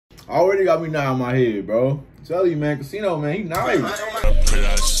Already got me now in my head, bro. Tell you, man, Casino, man, he nice.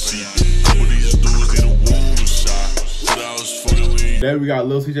 Today we got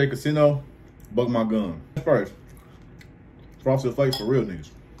LilCj Kasino, Buck My Gun. First, Frosted Flakes for real niggas.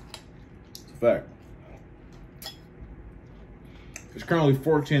 It's a fact. It's currently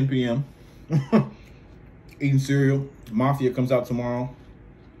 4:10 p.m. Eating cereal. Mafia comes out tomorrow.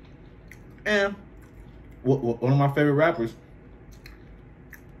 And one of my favorite rappers,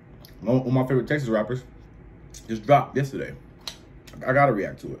 one of my favorite Texas rappers, just dropped yesterday. I gotta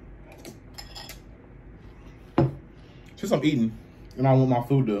react to it. Since I'm eating and I want my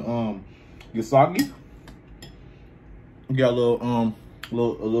food to get soggy, we got a little you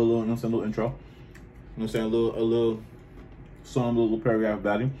know what I'm saying, a little intro. You know what I'm saying, a little song, a little paragraph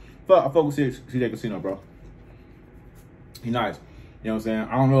about him. But I fuck with LilCj Kasino, bro. He nice. You know what I'm saying?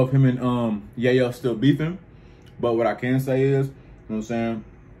 I don't know if him and Yayo still beefing, but what I can say is, you know what I'm saying,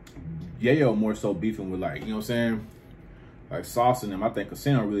 Yayo more so beefing with, like, you know what I'm saying, like Sauce and them. I think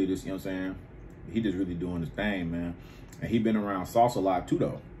Kasino really just, you know what I'm saying, he just really doing his thing, man. And he been around Sauce a lot too,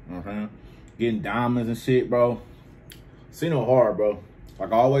 though. You know what I'm saying? Getting diamonds and shit, bro. Kasino hard, bro.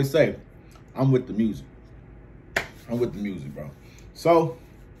 Like I always say, I'm with the music. I'm with the music, bro. So,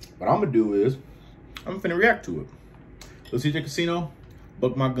 what I'm gonna do is, I'm finna react to it. LilCj Kasino,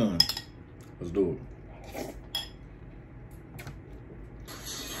 Buck My Gun. Let's do it.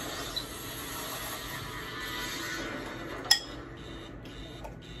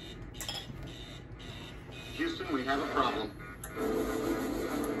 Houston, we have a problem.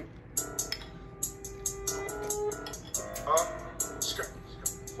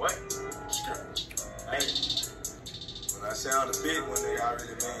 What? Hey, when I sound a big one, they already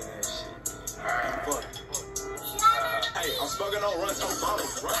mean that shit. Alright, fuck. Hey, I'm smoking on runs,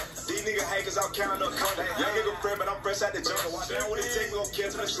 Obama. These niggas hate cause I'm counting up coke. Young nigga friend, but I'm fresh out the jungle. Watch out when they take me, gon' kill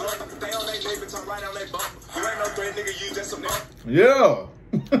to the slumber. They on they nigga, talk right on they bumper. You ain't no threat, nigga, you just a bump. Yeah.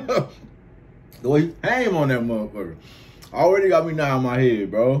 The way he came on that motherfucker. Already got me now in my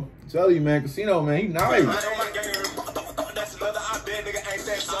head, bro. Tell you, man, Kasino, man, he nice. That's another I bet, nigga ain't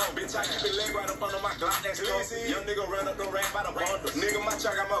that song. Bitch, I keep it leg right up under my Glock, that's crazy. Young nigga run up the ramp by the bundle. Nigga, my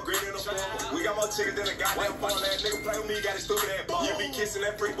truck got more green in the form. We got more chickens than a goddamn farm. That nigga play with me, got his stupid ass ball. You be kissing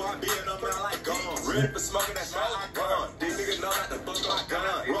that freak boy, I be in them out like gum. Ready for smoking, that's my icon. These niggas know not to fuck my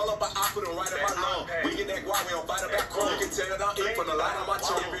gun. Roll up, I put him right in my lung. We get that guap, we don't fight about crumb. You can tell that I'm eat from the light on my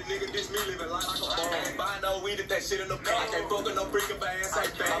tongue. Every nigga diss me, living life like a bomb. Ain't buying no weed if that shit in the car. I can't fuck with no freak if I ass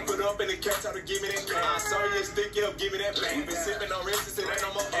ain't fat. I put up in the cat, try to give me that cat. I saw you stick up, give me that black. You been sipping on rinses, it ain't no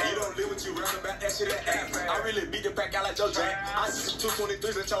more. You don't live what you run about that shit that ass. I really beat the pack out like Joe Jack. I see some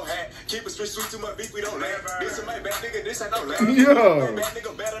 223s in your hat. Keep it street sweet, too much beef, we don't laugh. This is my bad nigga, this ain't no laugh. Yo. Bad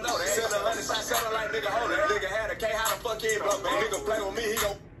nigga better know that. Sell a hundred shots, sell like nigga, hold that. Nigga had a K, how the fuck he broke, man. Nigga play with me, he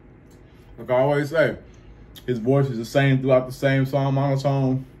gon'. Like I always say, his voice is the same throughout the same song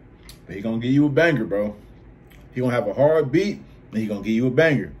monotone. But he gonna give you a banger, bro. He gonna have a hard beat, and he gonna give you a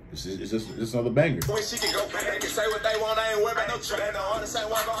banger. It's just another banger. When she can go back, they can say what they want, I ain't worried about no train. They don't understand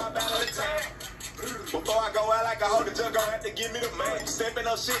why I go hop out of the tank. Before I go out like I hold the jug, gon' have to give me the man. Stepping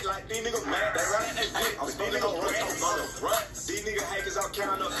on shit like these niggas mad. They run they fit. I'm speaking on run. These niggas hate cause I'm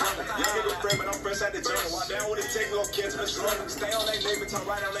counting up coke. Young nigga friend, but I'm fresh out the jungle. Walk down with a tick, we gon' catch me struggle. Stay on they nigga, talk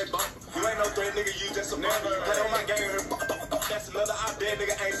right on they bumper. You ain't no threat, nigga, you just a bumper. You play on my game here. That's another I bet,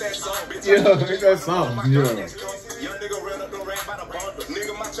 nigga, ain't that song. Bitch, yeah, ain't that song. Yeah. Young nigga run up the ramp by the bundle.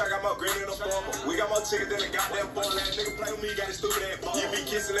 Nigga, my truck got more green in the formal. We got more chickens than a goddamn ball. That nigga play with me, got his stupid ass ball. You be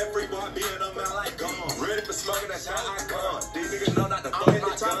kissing that freak boy, I be in them out like gum. Ready for smoking, that's how I come. These niggas know not to fuck my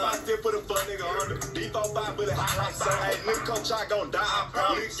gun. I still put a fuck nigga under. D45 bullet hot like sun. Hey, nigga come try gon' die, I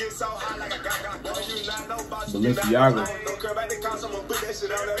promise. Nigga get so hot like I got boy. You not know about you. LilCj. Don't care about the cost, I'ma put that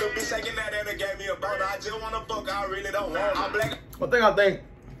shit on. That little bitch shaking that and gave me a boner. I just wanna fuck, I really don't want. I'm black. One thing I think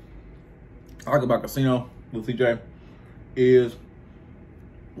I like about Kasino, LilCj, is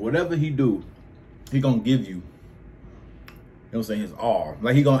whatever he do, he gonna give you. You know what I'm saying? His all.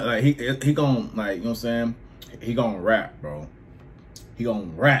 Like he gonna like he gonna like, you know what I'm saying? He gonna rap, bro. He gonna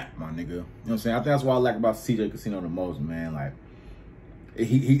rap, my nigga. You know what I'm saying? I think that's what I like about LilCj Kasino the most, man. Like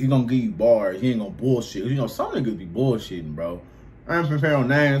he gonna give you bars. He ain't gonna bullshit. You know, some niggas be bullshitting, bro. I ain't prepared on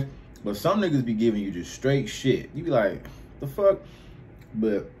names, but some niggas be giving you just straight shit. You be like, the fuck?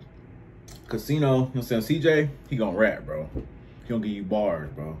 But Kasino, you know what I'm saying? CJ, he gonna rap, bro. He gonna give you bars,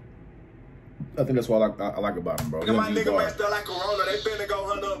 bro. I think that's what I like about him, bro. My nigga man still like Corona, they finna go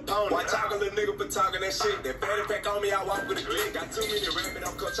hunt up pony. Why talk a little nigga for talking that shit? That fanny pack on me, I walk with a click. Got too many rabbit,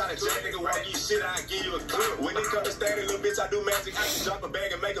 I'm cut trying to jack. Nigga walk you shit, I give you a clip. When it come to standing, little bitch, I do magic. I can drop a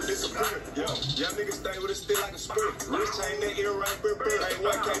bag and make them disappear. Yo, young niggas stay with a stick like a spirit. Wrist chain, that ear right, ain't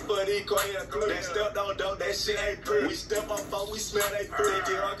one K for of these coins in a clue. That step don't dope, that shit ain't pretty. We step on folk, we smell they fruit.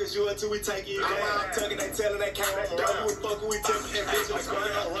 Take it on cause you until we take it down. I'm tucking, they tellin' they can't run around. We fuckin', we tippin' and bitch, we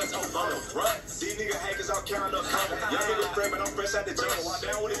squatting on runs, on runs. These niggas hate cause I'm counting up coming. Y'all niggas friend, but I'm fresh out the jungle. Walk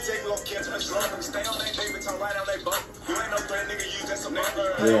down with a take, we gon' catch my slump. We stay on they nigga, turn right on they bump. You ain't no friend, nigga, use that some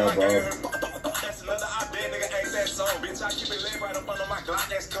number. Yeah, bro. That's another I bet, nigga, ain't that song. Bitch, I keep it lit right up under my Glock,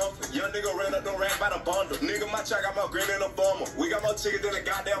 that's comfort. Young nigga ran up the rack by the bundle. Nigga, my check got more green than a farmer. We got more tickets than a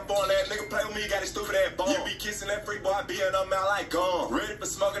goddamn phone. That nigga play with me, got his stupid ass bone. You be kissing that freak boy, I be in her mouth like gum. Ready for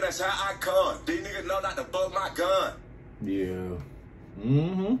smoking, that's how I come. These niggas know not to fuck my gun. Yeah.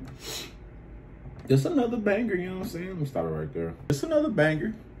 It's another banger, you know what I'm saying? Let me stop it right there. It's another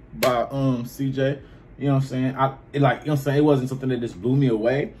banger by CJ. You know what I'm saying? You know what I'm saying? It wasn't something that just blew me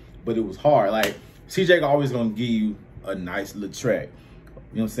away, but it was hard. Like, CJ always gonna give you a nice little track.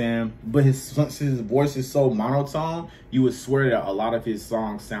 You know what I'm saying? But his voice is so monotone, you would swear that a lot of his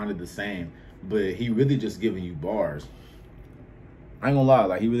songs sounded the same. But he really just giving you bars. I ain't gonna lie,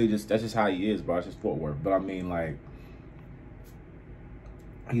 like, he really just, that's just how he is, bro. It's just footwork. But I mean, like,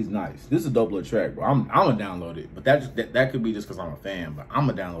 he's nice. This is a dope little track, bro. I'm gonna download it. But that could be just because I'm a fan. But I'm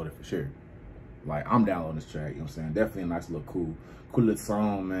gonna download it for sure. Like, I'm downloading this track, you know what I'm saying? Definitely a nice little cool little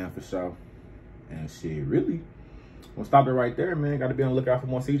song, man, for sure. And shit, really, we'll stop it right there, man. Got to be on the lookout for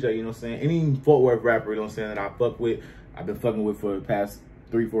more CJ, you know what I'm saying? Any footwork rapper, you know what I'm saying, that I fuck with, I've been fucking with for the past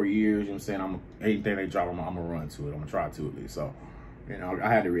 3-4 years, you know what I'm saying? Anything they drop, I'm gonna run to it. I'm gonna try to at least. So, you know,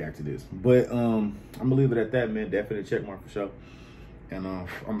 I had to react to this. But I'm gonna leave it at that, man. Definitely check mark for sure. And I'm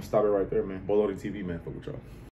gonna stop it right there, man. Boloading TV, man. Fuck with y'all.